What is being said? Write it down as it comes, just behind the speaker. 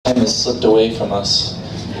Time has slipped away from us.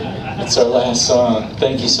 It's our last song.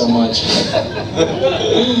 Thank you so much.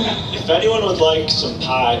 If anyone would like some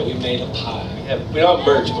pie, we made a pie. We don't have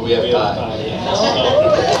merch, but we have pie. Yeah.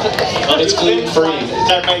 So, it's gluten-free.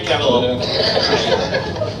 That might have a little.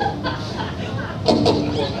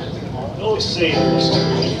 Let's see.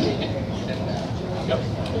 Yep.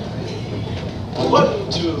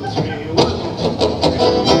 1, 2, 3, 1.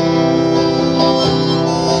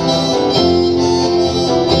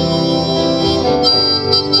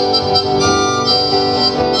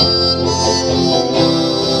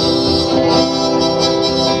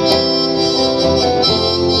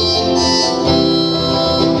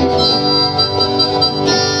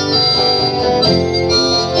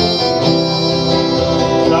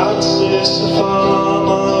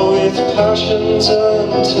 Passions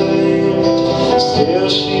untamed, still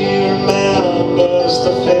she remembers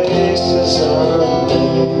the faces on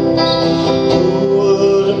names. Who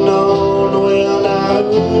would have known? Well, now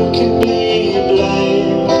who can be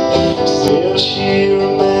blamed? Still she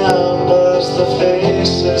remembers the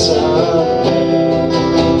faces on names.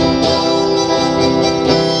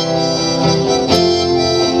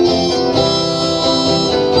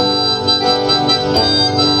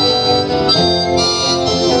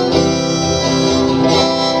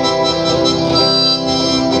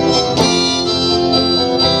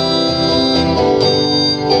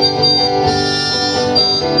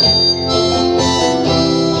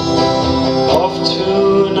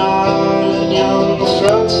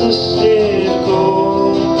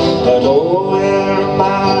 But oh, where her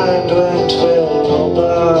mind went when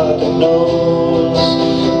nobody knows.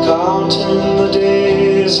 Counting the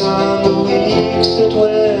days and the weeks that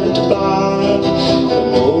went by, but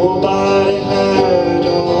nobody heard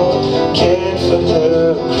or cared for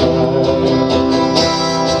her cry.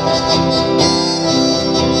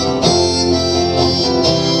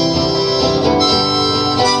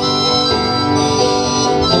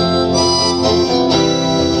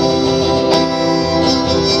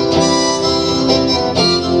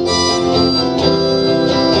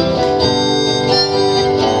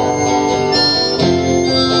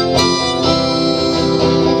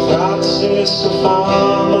 A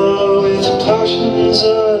farmer with passions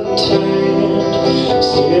untamed,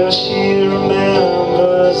 still she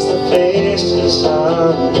remembers the faces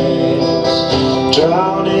and names.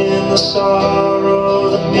 Drowning in the sorrow,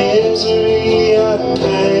 the misery and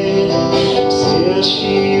pain, still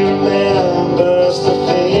she remembers the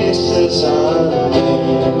faces and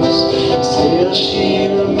names. Still she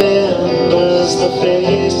remembers the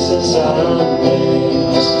faces and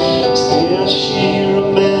names. Still she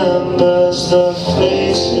remembers the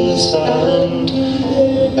faces and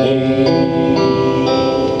names.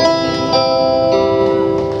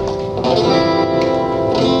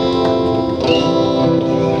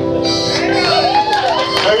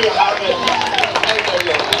 There you have it.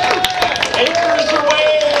 Acres away.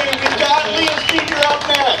 We've got Leah Senior up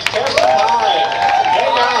next. Have some pie.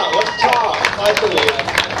 Hang out. Let's talk. Bye for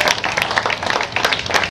Leah.